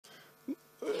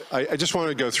I just want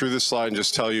to go through this slide and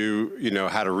just tell you,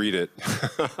 how to read it.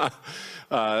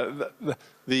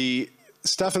 The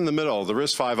stuff in the middle, the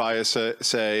RISC-V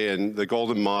ISA and the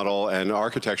golden model and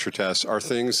architecture tests are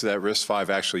things that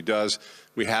RISC-V actually does.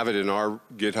 We have it in our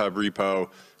GitHub repo.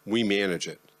 We manage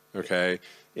it, okay?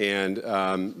 And,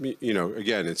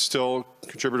 again, it's still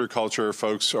contributor culture.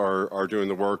 Folks are doing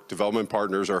the work. Development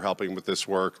partners are helping with this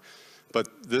work. But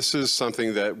this is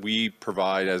something that we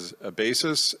provide as a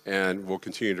basis and will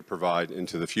continue to provide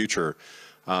into the future.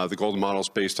 The golden model is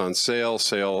based on SAIL.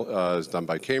 SAIL is done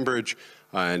by Cambridge.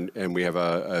 And we have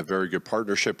a very good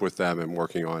partnership with them and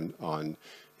working on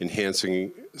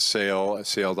enhancing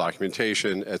SAIL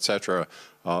documentation, et cetera,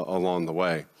 along the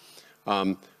way.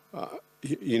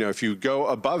 If you go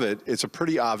above it, it's a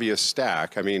pretty obvious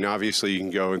stack. I mean, obviously you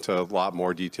can go into a lot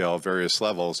more detail at various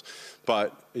levels,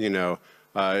 but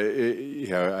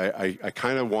I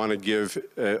kind of want to give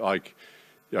like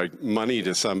money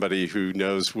to somebody who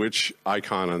knows which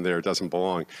icon on there doesn't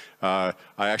belong. I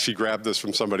actually grabbed this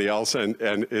from somebody else, and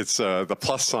it's the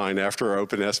plus sign after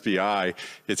OpenSBI.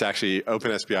 It's actually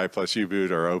OpenSBI plus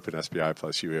U-boot or OpenSBI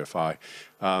plus UEFI.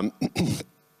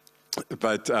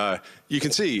 But you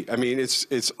can see, I mean,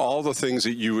 it's all the things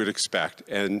that you would expect,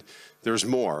 and there's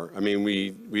more. I mean,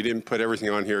 we didn't put everything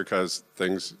on here because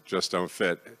things just don't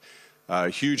fit. A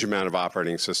huge amount of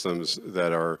operating systems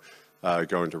that are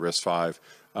going to RISC-V.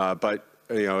 But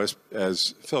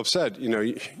as Philip said,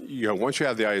 once you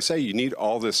have the ISA, you need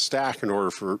all this stack in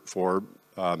order for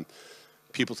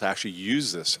people to actually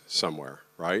use this somewhere,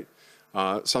 right?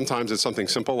 Sometimes it's something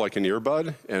simple like an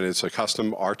earbud, and it's a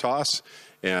custom RTOS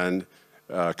and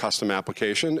custom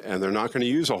application, and they're not going to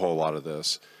use a whole lot of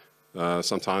this.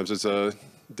 Sometimes it's a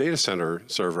data center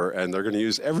server, and they're going to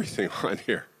use everything on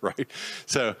here, right?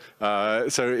 So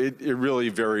it really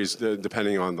varies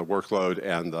depending on the workload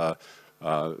and the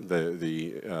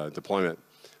deployment.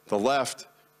 The left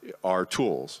are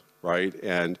tools, right?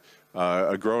 And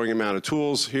a growing amount of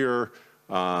tools here.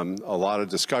 A lot of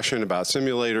discussion about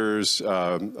simulators,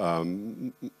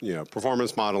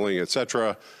 performance modeling, et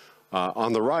cetera.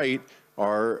 On the right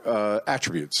are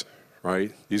attributes,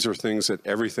 right? These are things that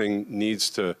everything needs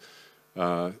to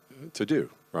do,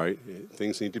 right?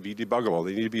 Things need to be debuggable.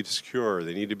 They need to be secure.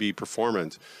 They need to be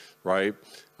performant, right?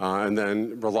 And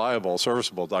then reliable,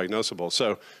 serviceable, diagnosable.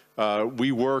 So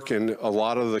we work in a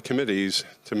lot of the committees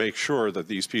to make sure that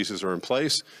these pieces are in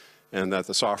place and that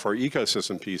the software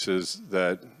ecosystem pieces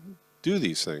that do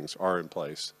these things are in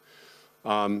place.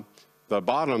 The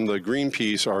bottom, the green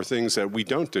piece, are things that we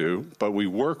don't do, but we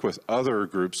work with other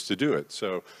groups to do it.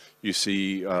 So you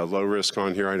see low risk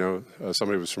on here. I know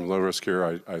somebody was from low risk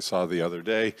here I saw the other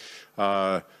day.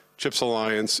 CHIPS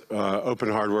Alliance,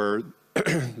 Open Hardware,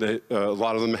 a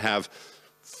lot of them have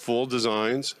full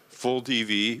designs, full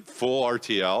DV, full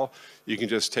RTL. You can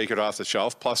just take it off the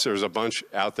shelf. Plus there's a bunch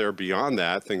out there beyond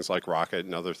that, things like Rocket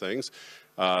and other things.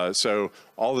 So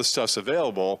all this stuff's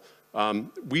available.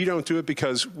 We don't do it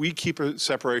because we keep a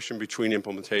separation between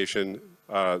implementation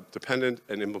dependent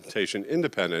and implementation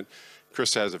independent.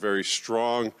 Chris has a very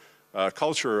strong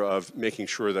culture of making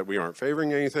sure that we aren't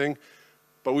favoring anything,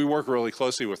 but we work really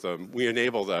closely with them. We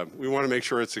enable them. We want to make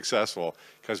sure it's successful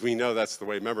because we know that's the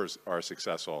way members are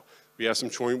successful. We have some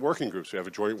joint working groups. We have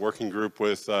a joint working group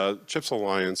with CHIPS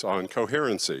Alliance on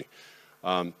coherency.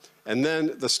 And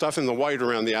then the stuff in the white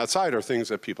around the outside are things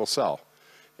that people sell.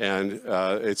 And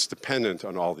it's dependent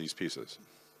on all these pieces.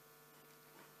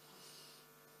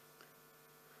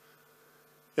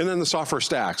 And then the software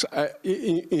stacks.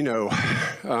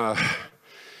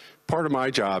 Part of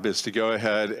my job is to go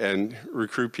ahead and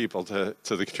recruit people to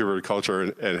the contributor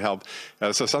culture and help.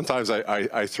 So sometimes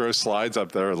I throw slides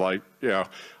up there like,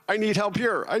 I need help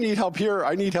here, I need help here,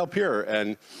 I need help here.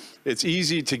 And it's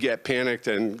easy to get panicked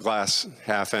and glass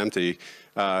half empty.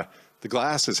 The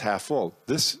glass is half full.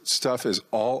 This stuff is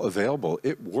all available.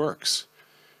 It works,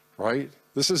 right?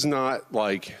 This is not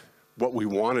like what we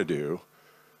want to do.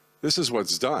 This is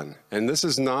what's done. And this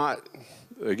is not,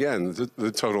 again,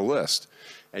 the total list.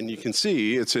 And you can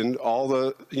see it's in all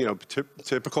the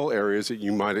typical areas that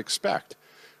you might expect,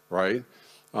 right?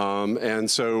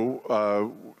 And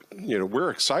so,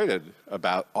 we're excited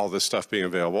about all this stuff being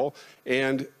available,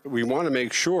 and we want to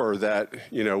make sure that,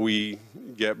 we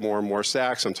get more and more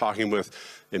stacks. I'm talking with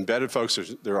embedded folks.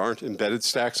 There aren't embedded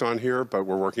stacks on here, but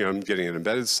we're working on getting an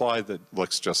embedded slide that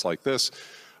looks just like this.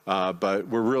 But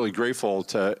we're really grateful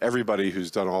to everybody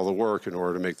who's done all the work in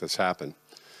order to make this happen.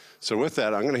 So with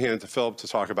that, I'm going to hand it to Philip to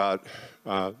talk about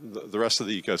the rest of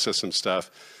the ecosystem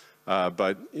stuff.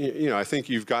 But I think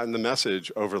you've gotten the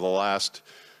message over the last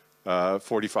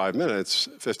 45 minutes,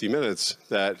 50 minutes,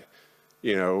 that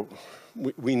you know,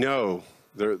 we know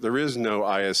there is no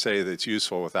ISA that's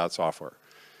useful without software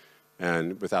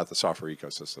and without the software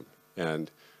ecosystem.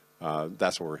 And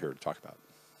that's what we're here to talk about.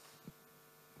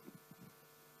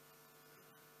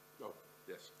 Oh,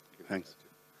 yes. Thanks.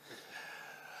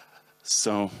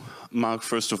 So, Mark,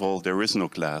 first of all, there is no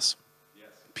glass. Yes.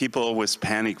 People always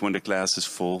panic when the glass is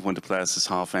full, when the glass is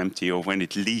half empty, or when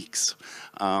it leaks.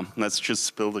 Let's just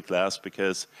spill the glass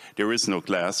because there is no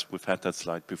glass. We've had that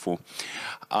slide before.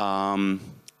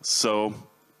 So,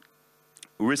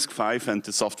 RISC-V and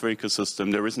the software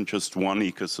ecosystem, there isn't just one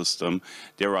ecosystem.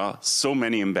 There are so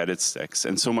many embedded stacks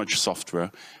and so much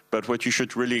software. But what you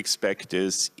should really expect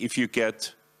is if you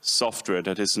get software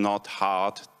that is not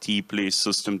hard, deeply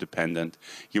system dependent,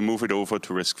 you move it over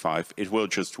to RISC-V, it will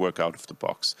just work out of the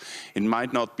box. It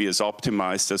might not be as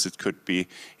optimized as it could be.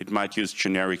 It might use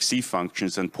generic C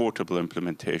functions and portable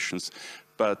implementations,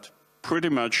 but pretty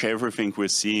much everything we're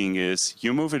seeing is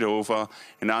you move it over,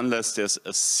 and unless there's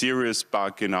a serious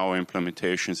bug in our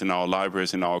implementations, in our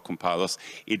libraries, in our compilers,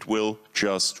 it will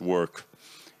just work.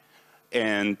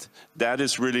 And that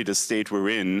is really the state we're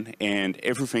in, and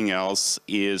everything else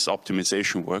is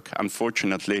optimization work.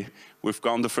 Unfortunately, we've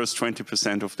gone the first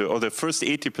 20% of the, or the first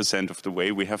 80% of the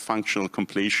way. We have functional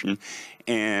completion,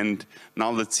 and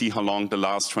now let's see how long the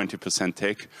last 20%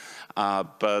 take.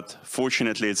 But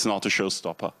fortunately, it's not a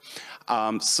showstopper.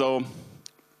 So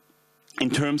in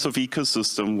terms of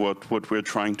ecosystem, what we're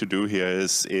trying to do here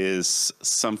is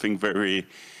something very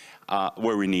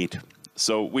neat.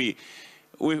 So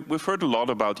we've heard a lot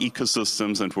about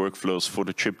ecosystems and workflows for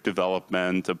the chip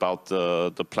development, about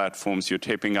the platforms you're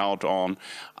taping out on,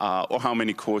 or how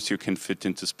many cores you can fit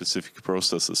into specific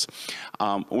processes.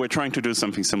 We're trying to do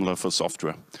something similar for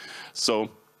software. So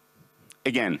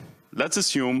again, let's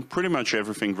assume pretty much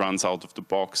everything runs out of the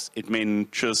box. It may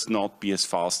just not be as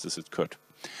fast as it could.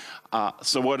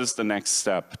 So what is the next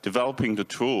step? Developing the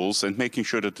tools and making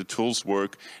sure that the tools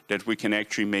work, that we can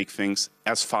actually make things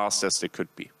as fast as they could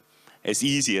be, as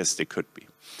easy as they could be.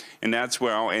 And that's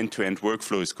where our end-to-end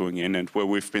workflow is going in, and where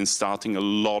we've been starting a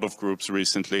lot of groups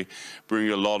recently,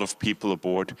 bringing a lot of people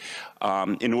aboard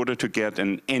in order to get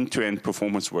an end-to-end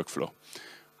performance workflow.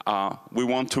 We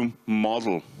want to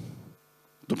model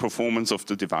the performance of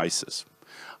the devices.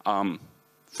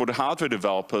 For the hardware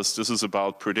developers, this is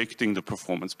about predicting the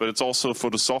performance, but it's also for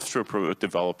the software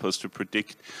developers to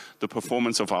predict the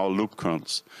performance of our loop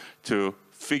kernels, to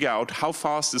figure out how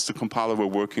fast is the compiler we're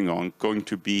working on going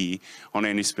to be on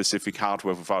any specific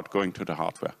hardware without going to the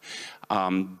hardware.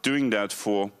 Doing that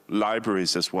for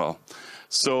libraries as well.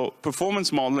 So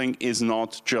performance modeling is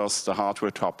not just a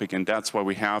hardware topic, and that's why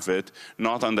we have it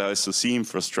not under SoC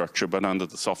infrastructure, but under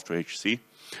the software HC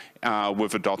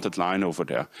with a dotted line over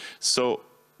there. So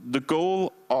the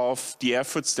goal of the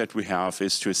efforts that we have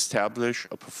is to establish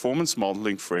a performance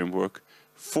modeling framework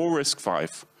for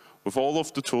RISC-V with all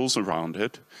of the tools around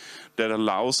it that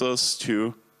allows us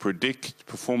to predict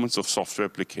performance of software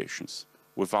applications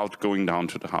without going down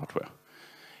to the hardware.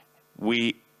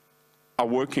 We are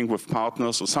working with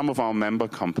partners or some of our member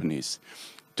companies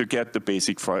to get the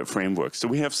basic framework. So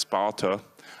we have Sparta.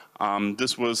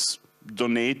 This was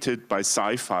donated by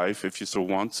Sci-Fi, if you so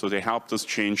want. So they helped us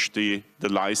change the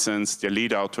license. Their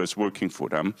lead author is working for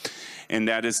them. And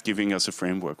that is giving us a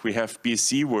framework. We have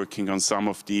BSC working on some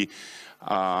of the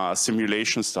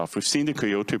simulation stuff. We've seen the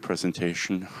Coyote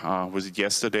presentation. Was it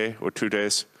yesterday or 2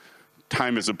 days?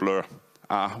 Time is a blur.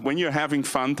 When you're having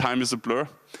fun, time is a blur.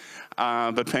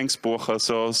 But thanks, Borja.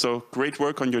 So great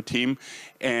work on your team.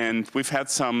 And we've had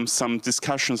some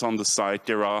discussions on the site.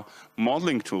 There are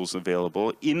modeling tools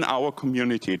available in our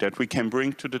community that we can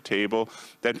bring to the table,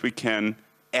 that we can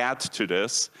add to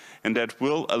this, and that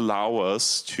will allow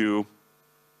us to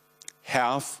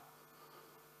have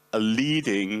a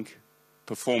leading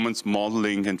performance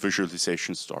modeling and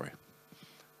visualization story.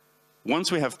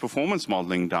 Once we have performance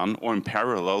modeling done, or in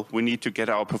parallel, we need to get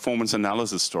our performance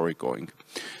analysis story going.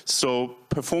 So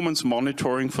performance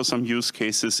monitoring for some use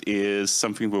cases is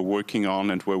something we're working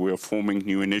on and where we're forming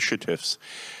new initiatives.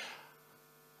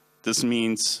 This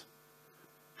means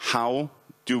how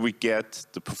do we get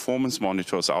the performance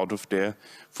monitors out of there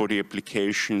for the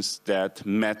applications that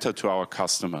matter to our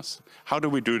customers? How do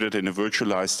we do that in a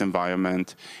virtualized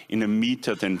environment, in a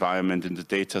metered environment in the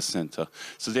data center?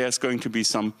 So there's going to be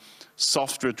some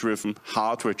software-driven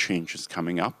hardware changes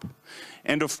coming up.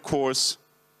 And of course,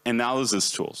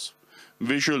 analysis tools,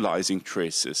 visualizing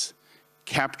traces,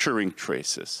 capturing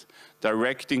traces,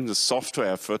 directing the software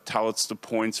effort towards the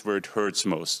points where it hurts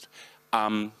most.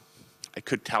 I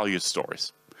could tell you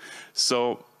stories.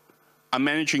 So I'm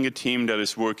managing a team that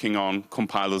is working on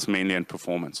compilers mainly and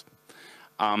performance.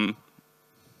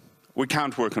 we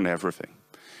can't work on everything.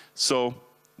 So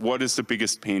what is the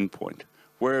biggest pain point?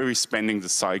 Where are we spending the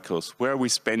cycles? Where are we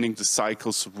spending the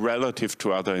cycles relative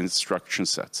to other instruction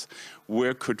sets?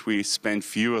 Where could we spend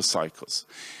fewer cycles?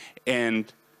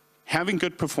 And having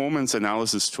good performance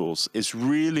analysis tools is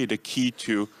really the key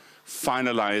to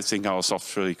finalizing our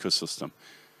software ecosystem.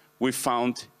 We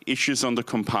found issues on the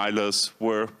compilers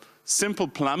where simple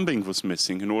plumbing was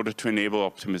missing in order to enable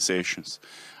optimizations.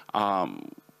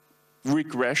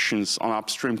 Regressions on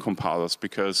upstream compilers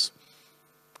because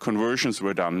conversions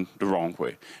were done the wrong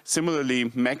way.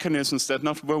 Similarly, mechanisms that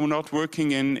were not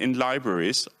working in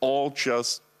libraries, all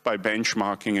just by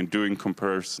benchmarking and doing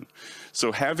comparison.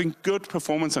 So having good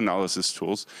performance analysis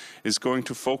tools is going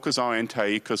to focus our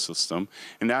entire ecosystem,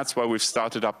 and that's why we've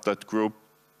started up that group.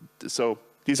 So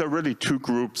these are really two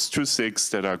groups, 2 SIGs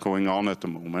that are going on at the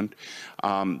moment,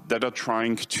 that are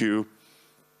trying to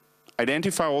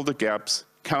identify all the gaps,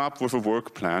 come up with a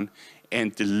work plan,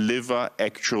 and deliver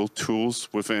actual tools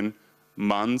within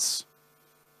months,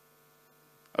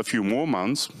 a few more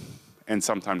months, and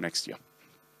sometime next year.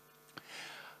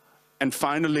 And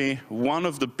finally, one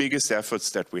of the biggest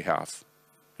efforts that we have,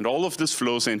 and all of this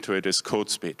flows into it, is code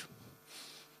speed.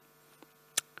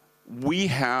 We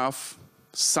have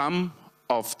some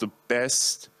of the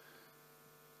best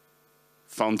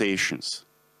foundations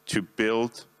to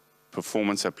build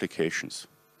performance applications.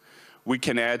 We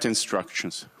can add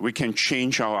instructions. We can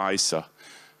change our ISA.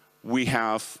 We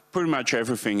have pretty much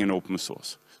everything in open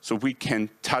source. So we can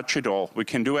touch it all. We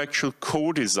can do actual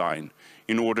co-design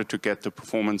in order to get the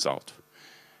performance out.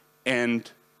 And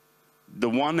the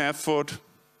one effort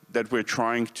that we're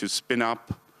trying to spin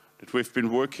up, that we've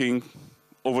been working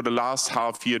over the last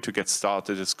half year to get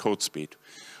started, is code speed.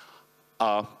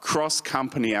 A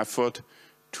cross-company effort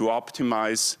to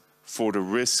optimize for the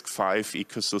RISC-V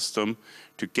ecosystem,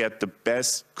 to get the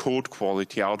best code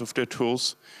quality out of their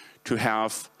tools, to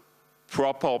have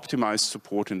proper optimized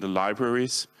support in the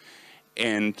libraries,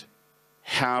 and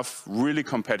have really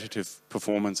competitive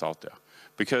performance out there.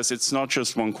 Because it's not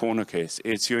just one corner case,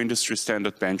 it's your industry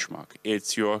standard benchmark,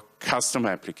 it's your custom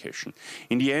application.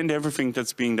 In the end, everything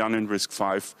that's being done in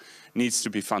RISC-V needs to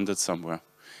be funded somewhere.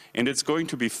 And it's going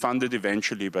to be funded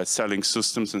eventually by selling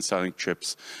systems and selling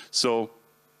chips. So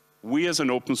we as an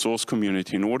open source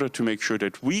community, in order to make sure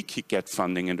that we get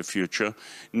funding in the future,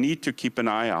 need to keep an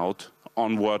eye out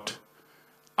on what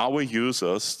our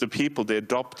users, the people, the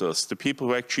adopters, the people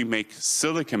who actually make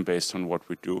silicon based on what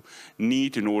we do,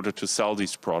 need in order to sell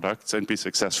these products and be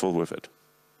successful with it.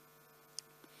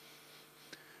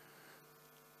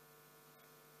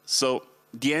 So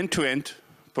the end-to-end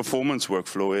performance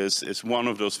workflow is one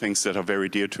of those things that are very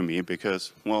dear to me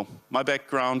because, well, my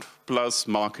background plus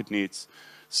market needs.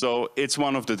 So it's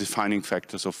one of the defining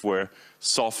factors of where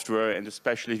software, and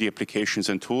especially the applications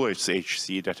and tools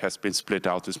HC that has been split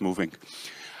out, is moving.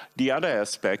 The other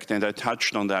aspect, and I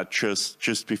touched on that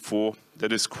just before,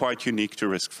 that is quite unique to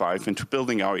RISC-V and to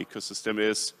building our ecosystem,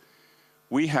 is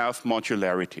we have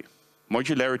modularity.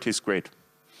 Modularity is great.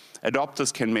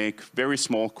 Adopters can make very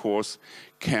small cores,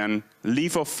 can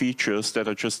leave off features that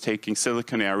are just taking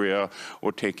silicon area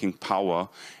or taking power,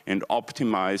 and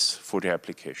optimize for the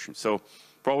application. So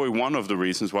probably one of the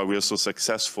reasons why we are so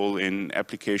successful in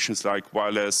applications like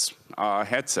wireless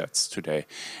headsets today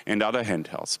and other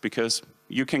handhelds, because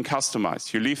you can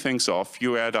customize, you leave things off,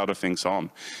 you add other things on.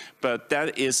 But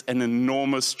that is an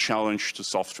enormous challenge to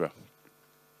software.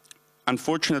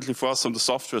 Unfortunately for us on the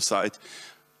software side,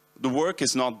 the work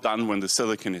is not done when the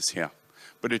silicon is here,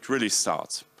 but it really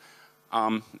starts.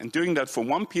 And doing that for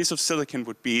one piece of silicon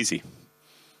would be easy.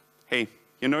 Hey,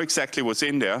 you know exactly what's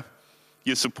in there,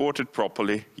 you support it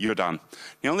properly, you're done.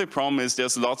 The only problem is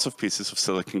there's lots of pieces of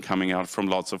silicon coming out from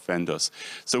lots of vendors.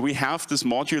 So we have this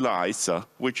modular ISA,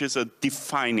 which is a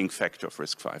defining factor of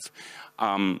RISC-V.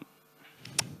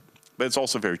 But it's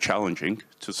also very challenging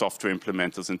to software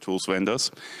implementers and tools vendors.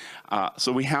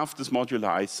 So we have this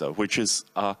modular ISA, which is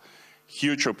a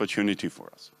huge opportunity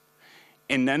for us.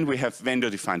 And then we have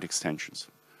vendor-defined extensions.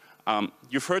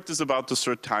 You've heard this about the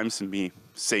third times in me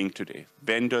saying today,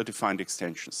 vendor-defined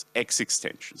extensions, X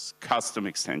extensions, custom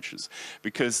extensions,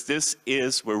 because this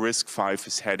is where RISC-V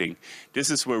is heading. This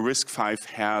is where RISC-V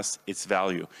has its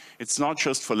value. It's not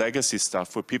just for legacy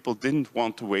stuff where people didn't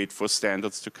want to wait for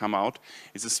standards to come out.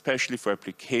 It's especially for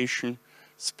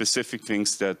application-specific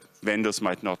things that vendors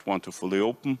might not want to fully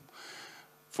open,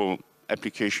 for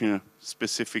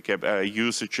application-specific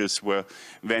usages where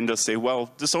vendors say,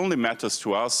 well, this only matters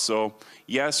to us, so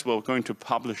yes, we're going to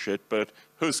publish it, but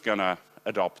who's going to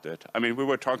adopted. I mean, we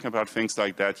were talking about things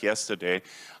like that yesterday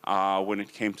when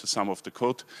it came to some of the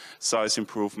code size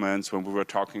improvements, when we were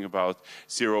talking about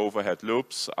zero overhead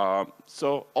loops.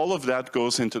 So all of that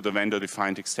goes into the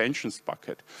vendor-defined extensions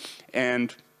bucket.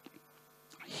 And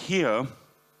here,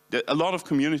 a lot of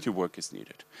community work is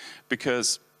needed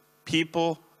because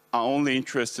people are only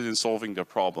interested in solving their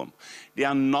problem. They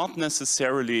are not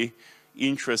necessarily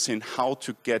interested in how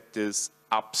to get this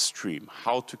upstream,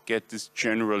 how to get this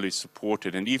generally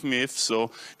supported. And even if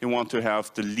so, they want to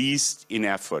have the least in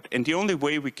effort. And the only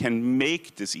way we can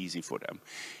make this easy for them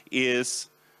is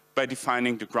by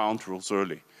defining the ground rules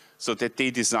early, so that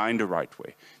they design the right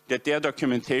way, that their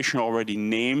documentation already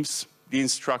names the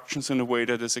instructions in a way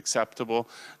that is acceptable,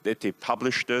 that they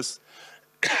publish this,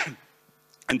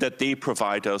 and that they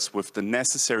provide us with the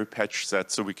necessary patch set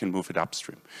so we can move it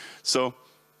upstream. So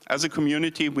as a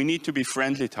community, we need to be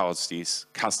friendly towards these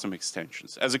custom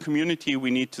extensions. As a community,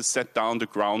 we need to set down the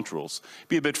ground rules,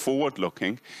 be a bit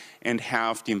forward-looking, and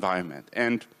have the environment.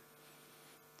 And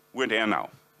we're there now.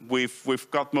 We've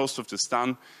got most of this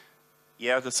done.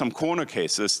 Yeah, there's some corner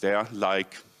cases there,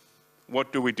 like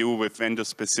what do we do with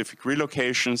vendor-specific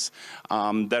relocations?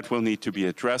 That will need to be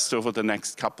addressed over the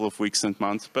next couple of weeks and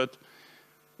months, but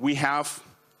we have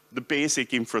the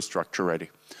basic infrastructure ready.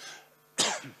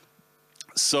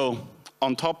 So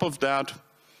on top of that,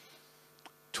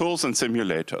 tools and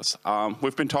simulators.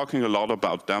 We've been talking a lot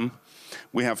about them.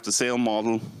 We have the sale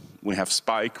model, we have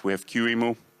Spike, we have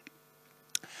QEMU.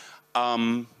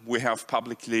 We have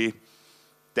publicly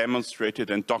demonstrated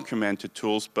and documented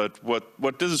tools, but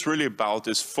what this is really about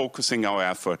is focusing our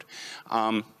effort.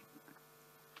 As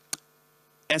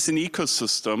an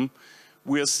ecosystem,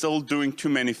 we are still doing too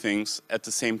many things at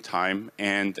the same time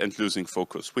and losing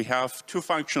focus. We have 2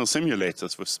 functional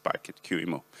simulators with Spike at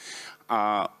QEMU.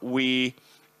 We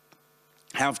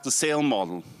have the sale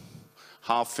model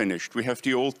half finished. We have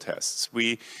the old tests.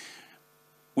 We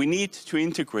need to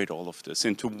integrate all of this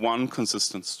into one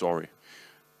consistent story.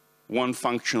 One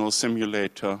functional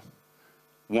simulator,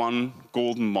 one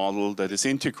golden model that is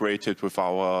integrated with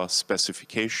our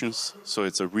specifications, so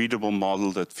it's a readable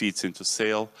model that feeds into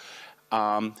sale,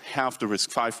 have the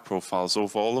RISC-V profiles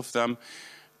over all of them,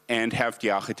 and have the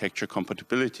architecture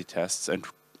compatibility tests, and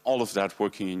all of that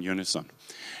working in unison.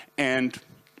 And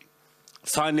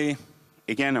finally,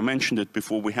 again, I mentioned it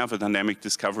before, we have a dynamic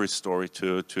discovery story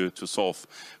to solve,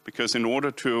 because in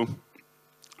order to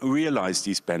realize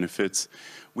these benefits,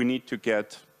 we need to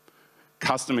get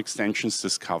custom extensions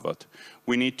discovered.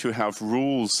 We need to have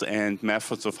rules and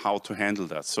methods of how to handle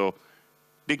that. So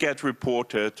they get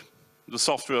reported, the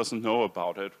software doesn't know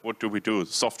about it, what do we do?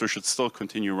 The software should still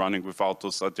continue running without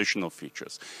those additional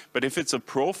features. But if it's a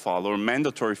profile or a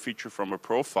mandatory feature from a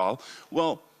profile,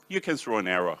 well, you can throw an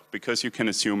error because you can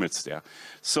assume it's there.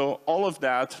 So all of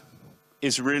that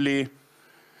is really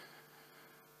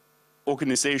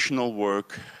organizational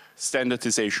work,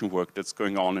 standardization work that's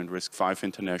going on in RISC-V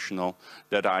International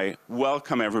that I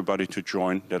welcome everybody to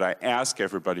join, that I ask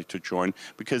everybody to join,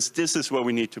 because this is where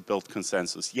we need to build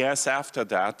consensus. Yes, after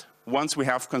that, once we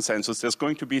have consensus, there's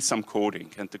going to be some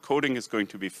coding, and the coding is going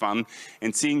to be fun,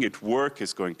 and seeing it work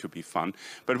is going to be fun.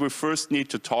 But we first need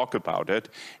to talk about it,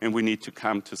 and we need to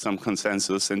come to some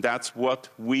consensus, and that's what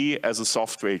we as a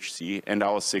software HC and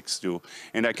our SIGs do.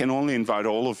 And I can only invite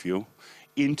all of you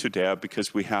into there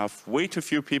because we have way too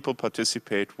few people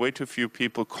participate, way too few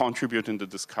people contribute in the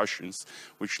discussions,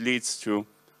 which leads to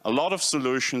a lot of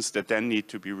solutions that then need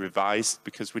to be revised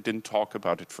because we didn't talk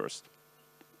about it first.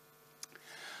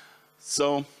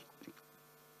 So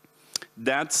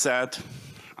that said,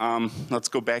 let's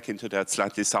go back into that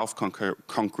slightly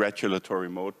self-congratulatory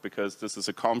mode because this is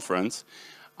a conference.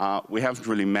 We haven't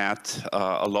really met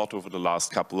a lot over the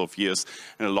last couple of years,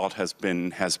 and a lot has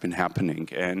been happening.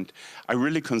 And I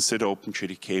really consider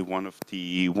OpenJDK one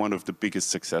of the biggest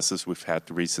successes we've had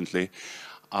recently.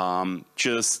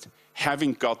 Just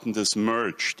having gotten this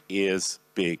merged is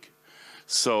big.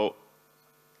 So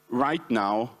right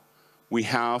now we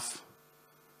have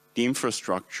the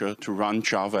infrastructure to run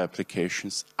Java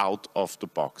applications out of the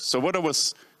box. So what I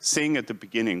was saying at the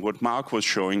beginning, what Mark was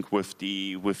showing with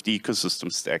the ecosystem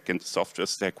stack and the software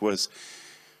stack was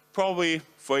probably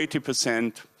for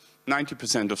 80%,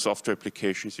 90% of software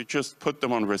applications, you just put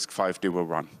them on RISC-V, they will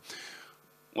run.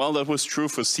 Well, that was true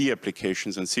for C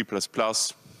applications and C++,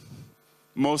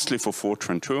 mostly for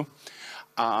Fortran too.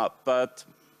 But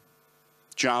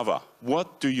Java,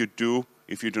 what do you do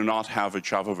if you do not have a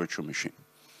Java virtual machine?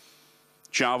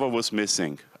 Java was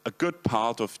missing a good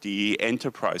part of the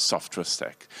enterprise software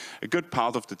stack. A good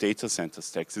part of the data center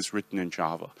stacks is written in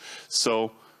Java.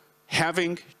 So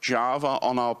having Java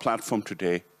on our platform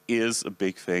today is a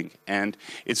big thing, and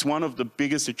it's one of the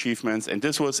biggest achievements, and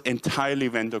this was entirely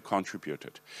vendor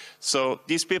contributed. So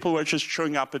these people were just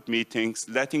showing up at meetings,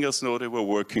 letting us know they were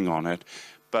working on it,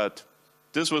 but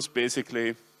this was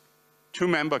basically 2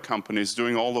 member companies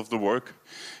doing all of the work,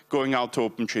 going out to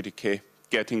OpenJDK,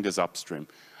 getting this upstream.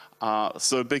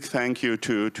 So a big thank you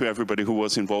to everybody who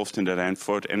was involved in that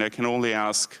effort, and I can only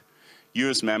ask you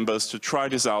as members to try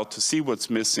this out, to see what's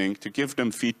missing, to give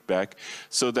them feedback,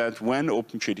 so that when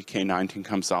OpenJDK 19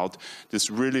 comes out, this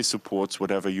really supports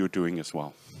whatever you're doing as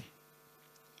well.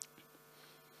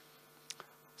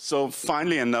 So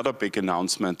finally, another big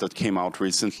announcement that came out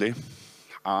recently.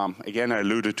 Again, I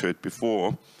alluded to it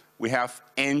before. We have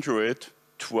Android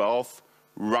 12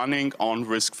 running on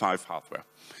RISC-V hardware.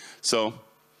 So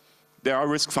there are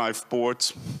RISC-V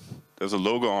boards. There's a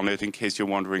logo on it in case you're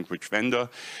wondering which vendor.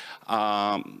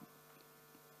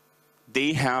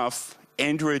 They have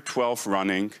Android 12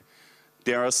 running.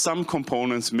 There are some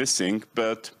components missing,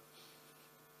 but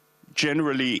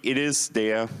generally it is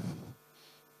there.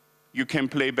 You can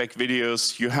play back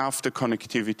videos, you have the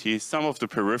connectivity. Some of the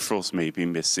peripherals may be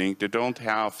missing. They don't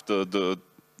have the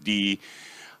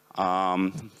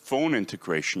phone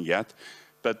integration yet.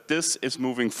 But this is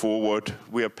moving forward.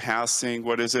 We are passing,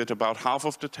 what is it, about half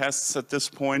of the tests at this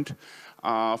point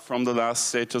from the last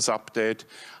status update.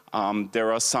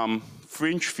 There are some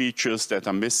fringe features that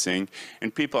are missing,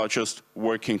 and people are just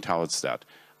working towards that.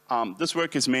 This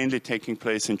work is mainly taking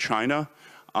place in China,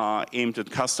 aimed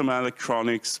at customer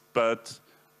electronics, but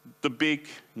the big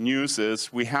news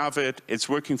is we have it, it's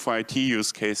working for IT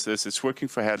use cases, it's working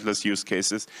for headless use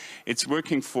cases, it's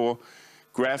working for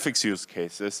graphics use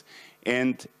cases,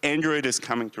 and Android is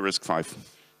coming to RISC-V.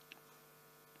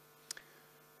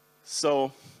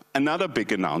 So another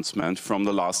big announcement from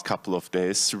the last couple of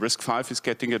days, RISC-V is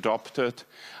getting adopted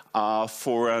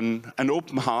for an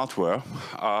open hardware,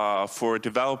 for a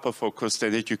developer-focused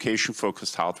and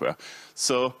education-focused hardware.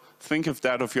 So think of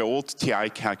that of your old TI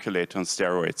calculator on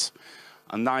steroids.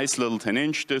 A nice little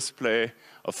 10-inch display,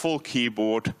 a full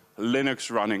keyboard,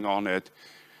 Linux running on it.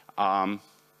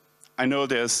 I know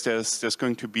there's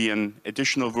going to be an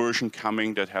additional version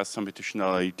coming that has some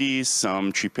additional LEDs,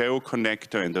 some GPIO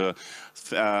connector, and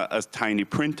a tiny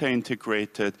printer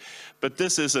integrated. But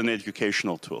this is an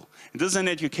educational tool. And this is an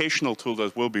educational tool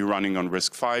that will be running on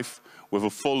RISC-V with a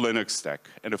full Linux stack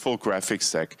and a full graphics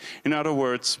stack. In other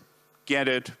words, get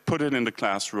it, put it in the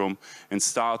classroom, and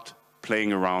start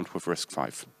playing around with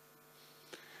RISC-V.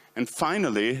 And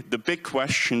finally, the big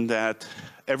question that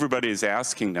everybody is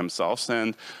asking themselves,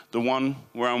 and the one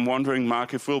where I'm wondering,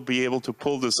 Mark, if we'll be able to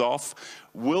pull this off,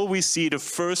 will we see the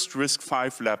first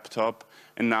RISC-V laptop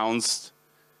announced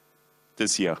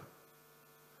this year?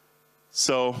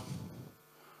 So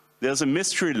there's a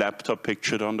mystery laptop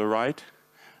pictured on the right,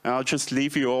 and I'll just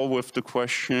leave you all with the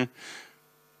question,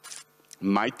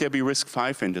 might there be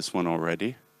RISC-V in this one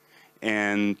already?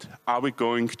 And are we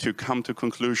going to come to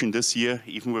conclusion this year,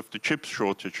 even with the chip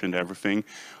shortage and everything,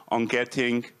 on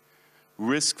getting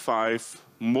RISC-V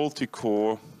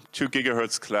multi-core 2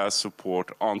 GHz class support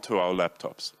onto our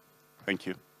laptops? Thank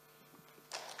you.